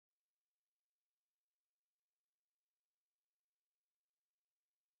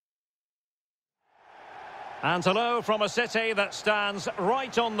And hello from a city that stands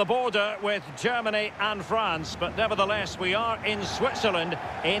right on the border with Germany and France. But nevertheless, we are in Switzerland,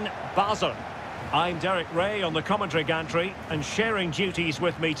 in Basel. I'm Derek Ray on the commentary gantry, and sharing duties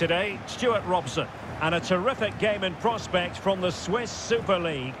with me today, Stuart Robson. And a terrific game in prospect from the Swiss Super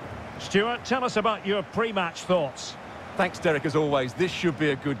League. Stuart, tell us about your pre-match thoughts. Thanks, Derek, as always. This should be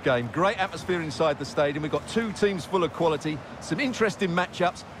a good game. Great atmosphere inside the stadium. We've got two teams full of quality, some interesting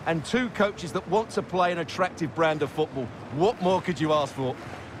matchups, and two coaches that want to play an attractive brand of football. What more could you ask for?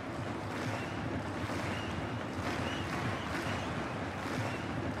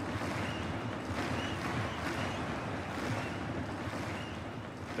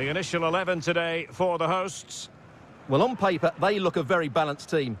 The initial 11 today for the hosts. Well, on paper, they look a very balanced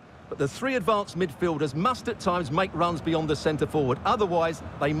team. But the three advanced midfielders must at times make runs beyond the centre forward. Otherwise,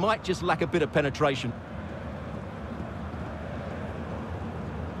 they might just lack a bit of penetration.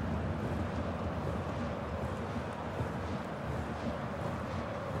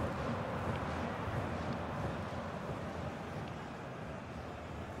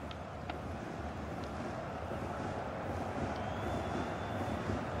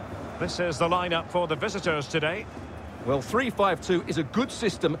 This is the lineup for the visitors today. Well, 3-5-2 is a good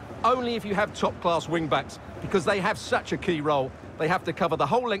system only if you have top-class wing-backs, because they have such a key role. They have to cover the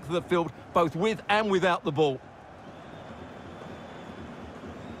whole length of the field, both with and without the ball.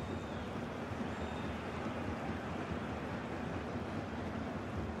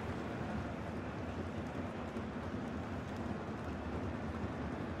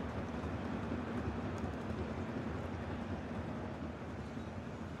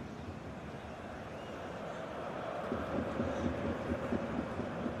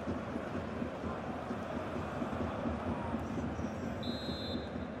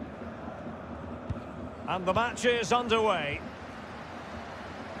 And the match is underway.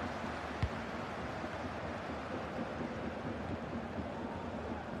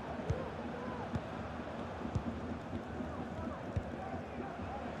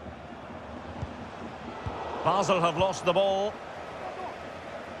 Basel have lost the ball.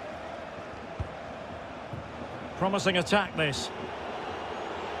 Promising attack, this.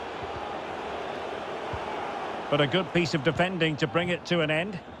 But a good piece of defending to bring it to an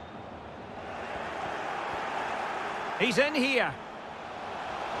end. He's in here.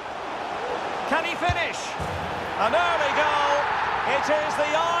 Can he finish? An early goal. It is the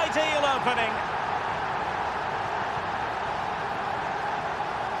ideal opening.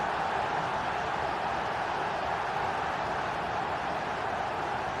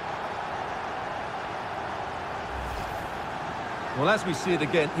 Well, as we see it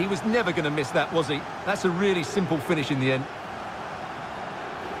again, he was never going to miss that, was he? That's a really simple finish in the end.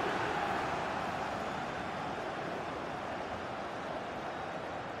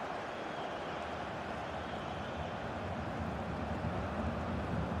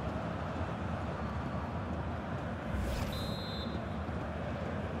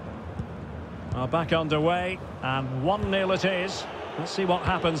 Back underway, and 1-0 it is. Let's see what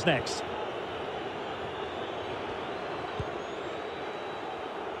happens next.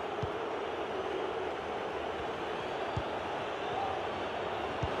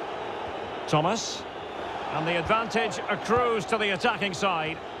 Thomas, and the advantage accrues to the attacking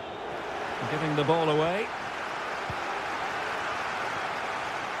side. Giving the ball away.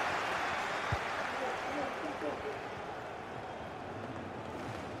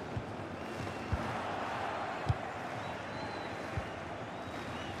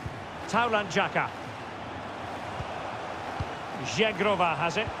 Xhaka. Zegrova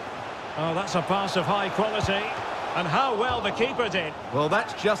has it. Oh, that's a pass of high quality. And how well the keeper did. Well,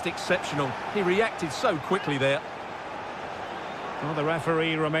 that's just exceptional. He reacted so quickly there. Well, the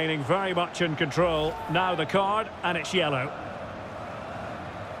referee remaining very much in control. Now the card, and it's yellow.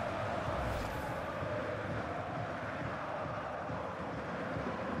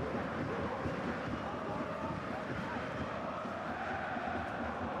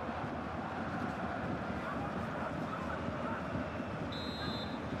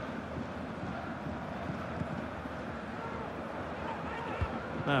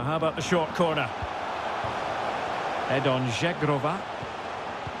 Now, how about the short corner? Head on Zegrova.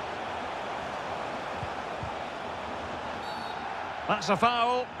 That's a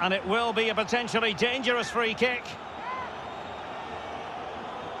foul, and it will be a potentially dangerous free kick.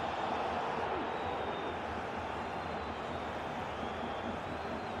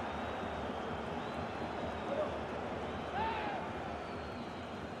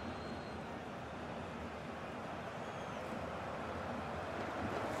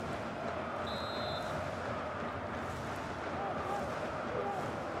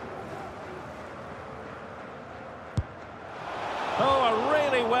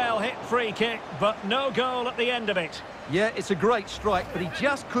 free kick, but no goal at the end of it. Yeah, it's a great strike, but he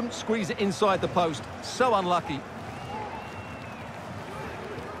just couldn't squeeze it inside the post. So unlucky.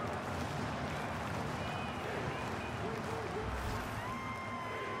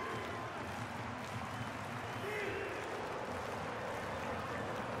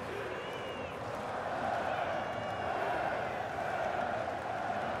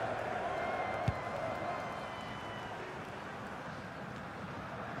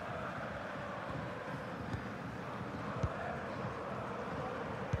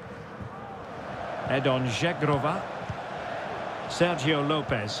 Edon Zegrova, Sergio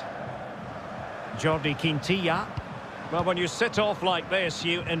Lopez, Jordi Quintilla. Well, when you sit off like this,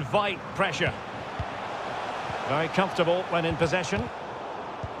 you invite pressure. Very comfortable when in possession.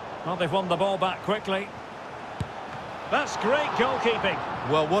 Well, they've won the ball back quickly. That's great goalkeeping.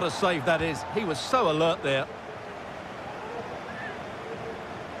 Well, what a save that is. He was so alert there.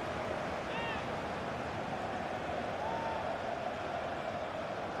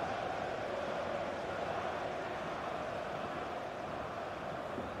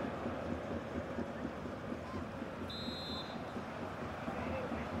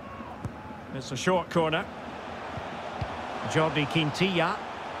 It's a short corner. Jordi Quintilla.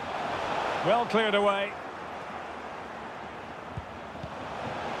 Well cleared away.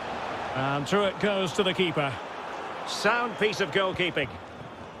 And through it goes to the keeper. Sound piece of goalkeeping.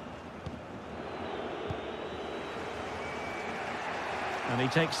 And he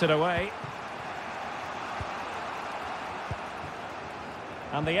takes it away.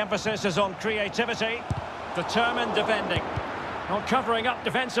 And the emphasis is on creativity. Determined defending. Not covering up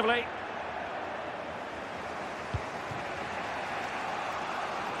defensively.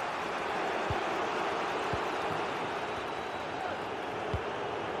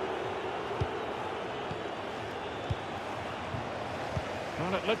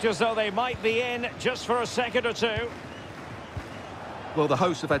 Well, it looked as though they might be in just for a second or two. Well, the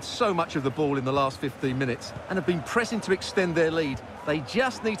hosts have had so much of the ball in the last 15 minutes and have been pressing to extend their lead. They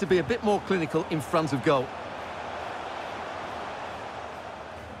just need to be a bit more clinical in front of goal.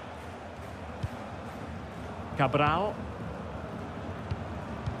 Cabral.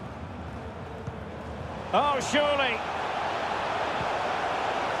 Oh, surely.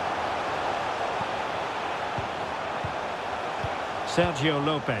 Sergio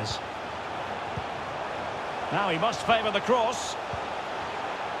Lopez. Now he must favour the cross.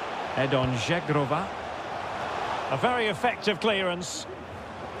 Edon Zegrova. A very effective clearance.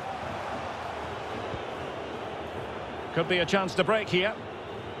 Could be a chance to break here.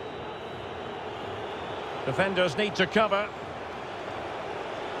 Defenders need to cover.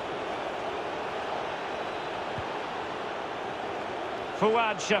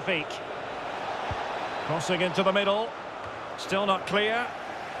 Fouad Shafiq. Crossing into the middle. Still not clear.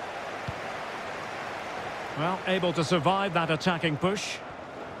 Well, able to survive that attacking push.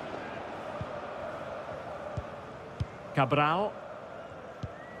 Cabral.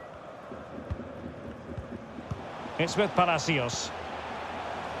 It's with Palacios.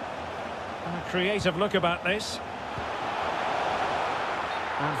 And a creative look about this.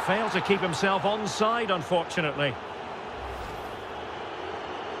 And failed to keep himself onside, unfortunately.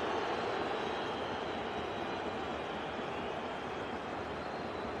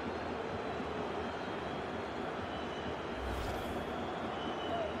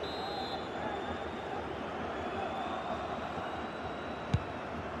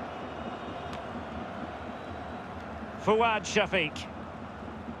 Fouad Shafiq.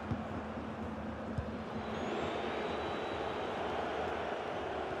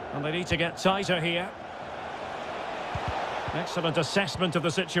 And they need to get tighter here. Excellent assessment of the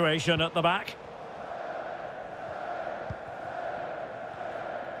situation at the back.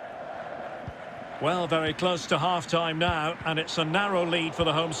 Well, very close to half-time now, and it's a narrow lead for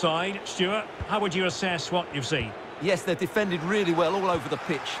the home side. Stuart, how would you assess what you've seen? Yes, they've defended really well all over the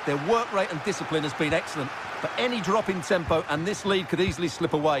pitch. Their work rate and discipline has been excellent. But any drop in tempo and this lead could easily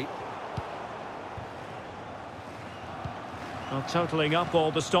slip away. Well, totalling up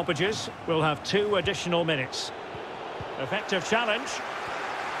all the stoppages, we'll have 2 additional minutes. Effective challenge.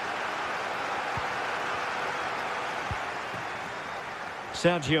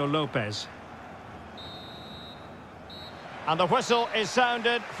 Sergio Lopez. And the whistle is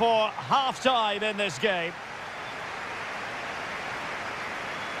sounded for half-time in this game.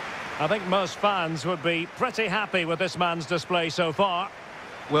 I think most fans would be pretty happy with this man's display so far.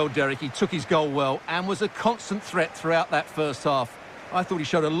 Well, Derek, he took his goal well and was a constant threat throughout that first half. I thought he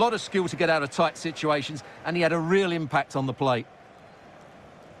showed a lot of skill to get out of tight situations, and he had a real impact on the plate.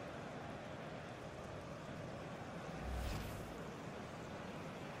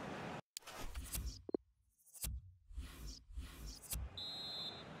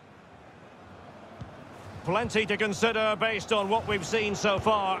 Plenty to consider based on what we've seen so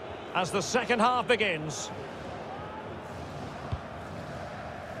far as the second half begins.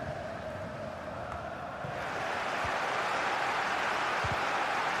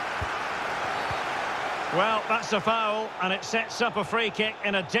 Well, that's a foul, and it sets up a free kick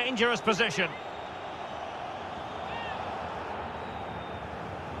in a dangerous position.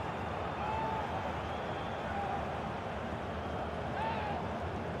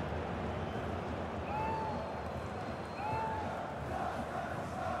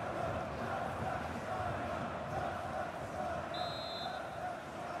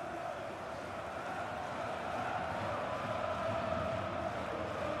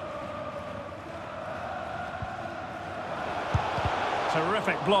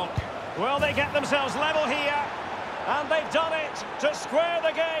 Terrific block. Well, they get themselves level here. And they've done it to square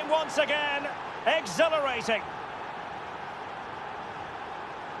the game once again. Exhilarating.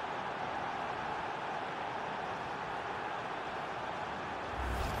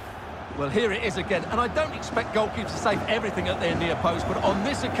 Well, here it is again, and I don't expect goalkeepers to save everything at their near post, but on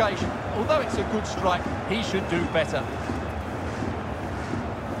this occasion, although it's a good strike, he should do better.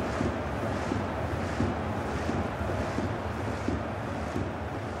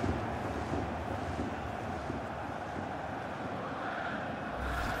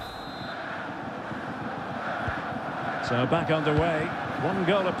 So back underway. One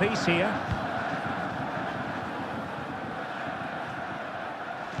goal apiece here.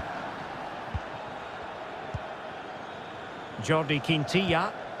 Jordi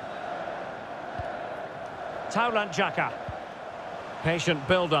Quintilla. Taulant Xhaka. Patient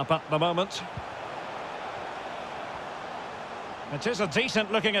build-up at the moment. It is a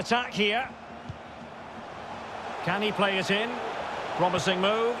decent-looking attack here. Can he play it in? Promising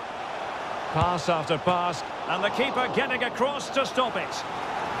move. Pass after pass, and the keeper getting across to stop it.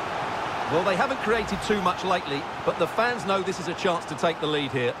 Well, they haven't created too much lately, but the fans know this is a chance to take the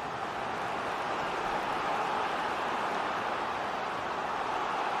lead here.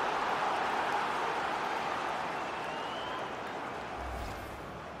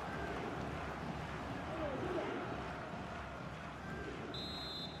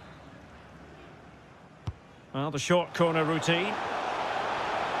 Well, the short corner routine.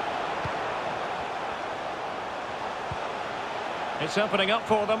 It's opening up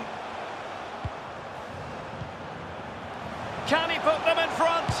for them. Can he put them in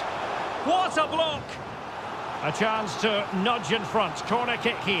front? What a block! A chance to nudge in front. Corner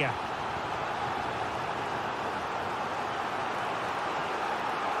kick here.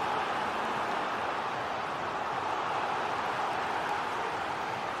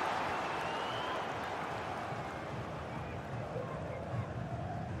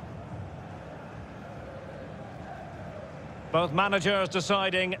 Both managers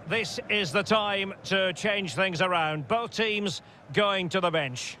deciding this is the time to change things around. Both teams going to the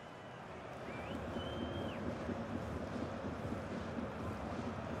bench.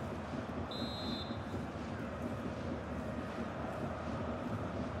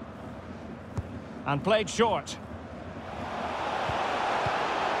 And played short.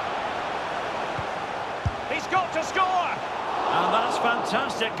 He's got to score! And that's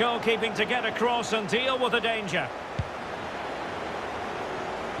fantastic goalkeeping to get across and deal with the danger.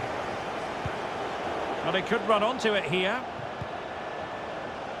 Well, he could run onto it here.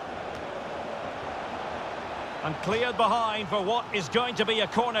 And cleared behind for what is going to be a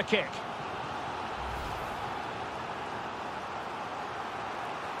corner kick.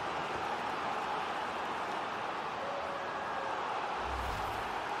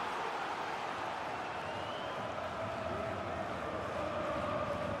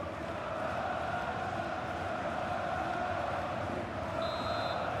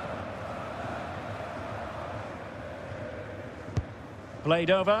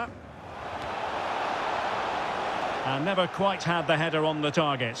 Played over. And never quite had the header on the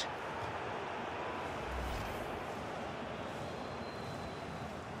target.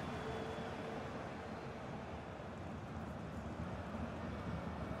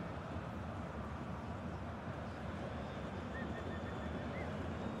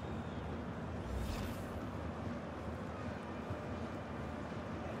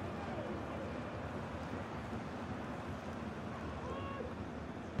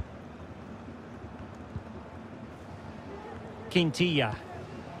 Quintilla.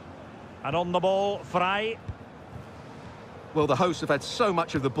 And on the ball, Frey. Well, the hosts have had so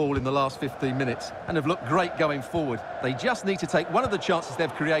much of the ball in the last 15 minutes and have looked great going forward. They just need to take one of the chances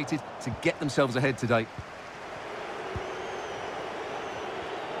they've created to get themselves ahead today.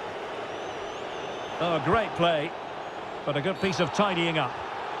 Oh, great play, but a good piece of tidying up.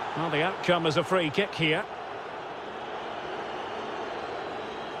 Well, the outcome is a free kick here.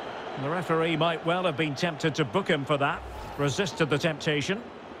 The referee might well have been tempted to book him for that. Resisted the temptation.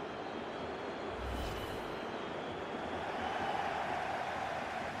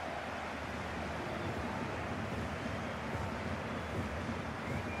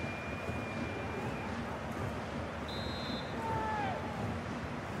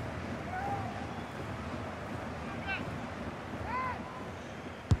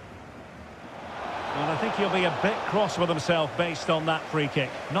 I think he'll be a bit cross with himself based on that free kick.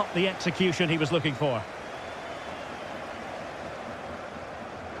 Not the execution he was looking for.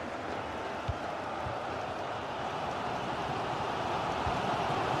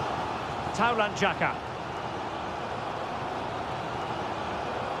 Taulant Xhaka.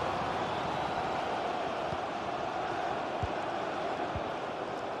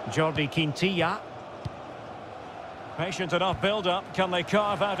 Jordi Quintilla. Patient enough build-up. Can they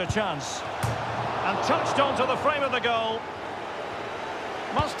carve out a chance? And touched onto the frame of the goal.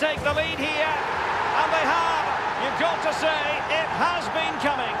 Must take the lead here. And they have. You've got to say, it has been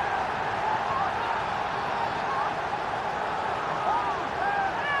coming.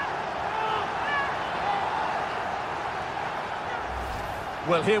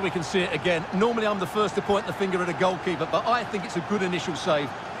 Well, here we can see it again. Normally I'm the first to point the finger at a goalkeeper, but I think it's a good initial save.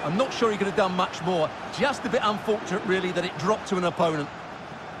 I'm not sure he could have done much more. Just a bit unfortunate, really, that it dropped to an opponent.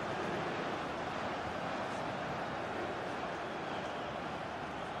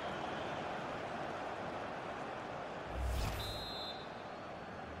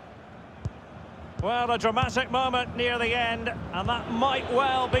 Well, a dramatic moment near the end, and that might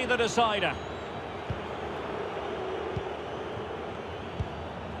well be the decider.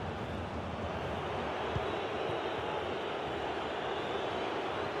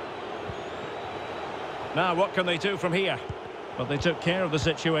 Now, what can they do from here? But they took care of the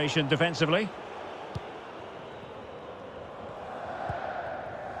situation defensively.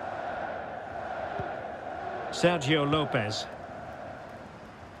 Sergio Lopez.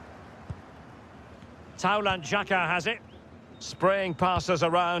 Taulant Xhaka has it. Spraying passes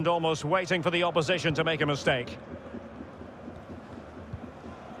around, almost waiting for the opposition to make a mistake.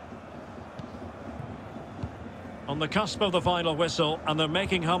 On the cusp of the final whistle, and they're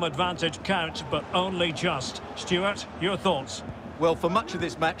making home advantage count, but only just. Stuart, your thoughts? Well, for much of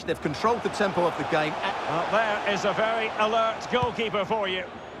this match, they've controlled the tempo of the game. Well, there is a very alert goalkeeper for you.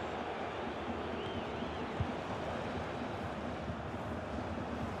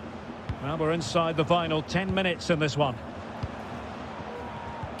 Well, we're inside the final 10 minutes in this one.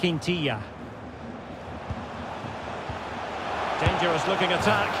 Quintilla. Dangerous looking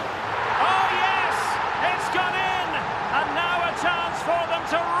attack. Oh yes! It's gone in! And now a chance for them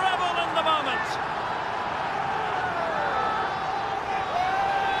to revel in the moment.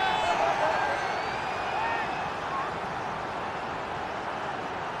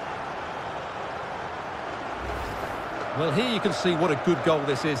 Well, here you can see what a good goal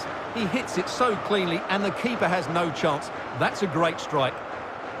this is. He hits it so cleanly, and the keeper has no chance. That's a great strike.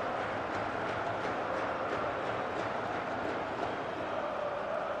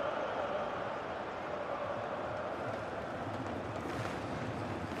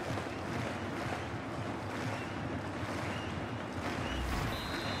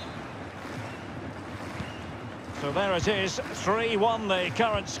 So there it is, 3-1 the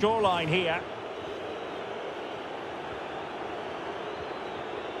current scoreline here.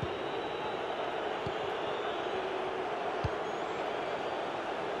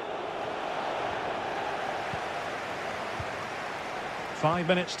 Five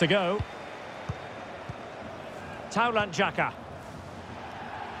minutes to go. Taulant Xhaka.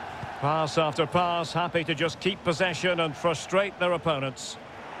 Pass after pass, happy to just keep possession and frustrate their opponents.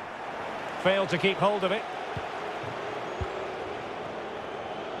 Failed to keep hold of it.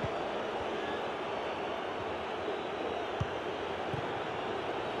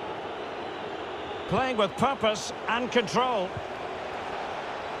 Playing with purpose and control.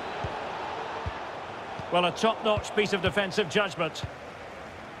 Well, a top-notch piece of defensive judgment.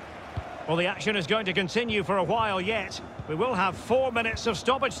 Well, the action is going to continue for a while yet. We will have 4 minutes of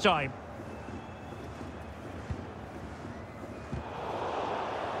stoppage time.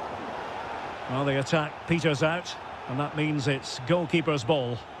 Well, the attack peters out, and that means it's goalkeeper's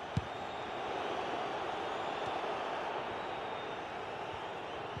ball.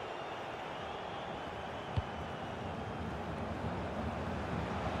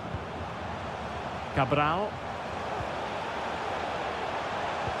 Cabral.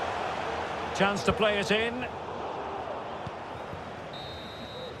 Chance to play it in.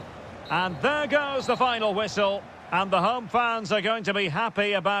 And there goes the final whistle. And the home fans are going to be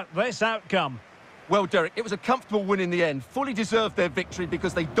happy about this outcome. Well, Derek, it was a comfortable win in the end. Fully deserved their victory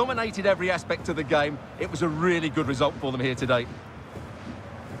because they dominated every aspect of the game. It was a really good result for them here today.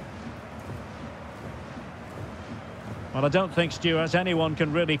 Well, I don't think, Stuart, anyone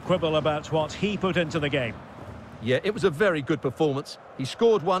can really quibble about what he put into the game. Yeah, it was a very good performance. He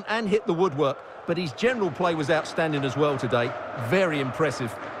scored one and hit the woodwork, but his general play was outstanding as well today. Very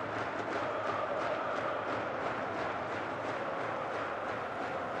impressive.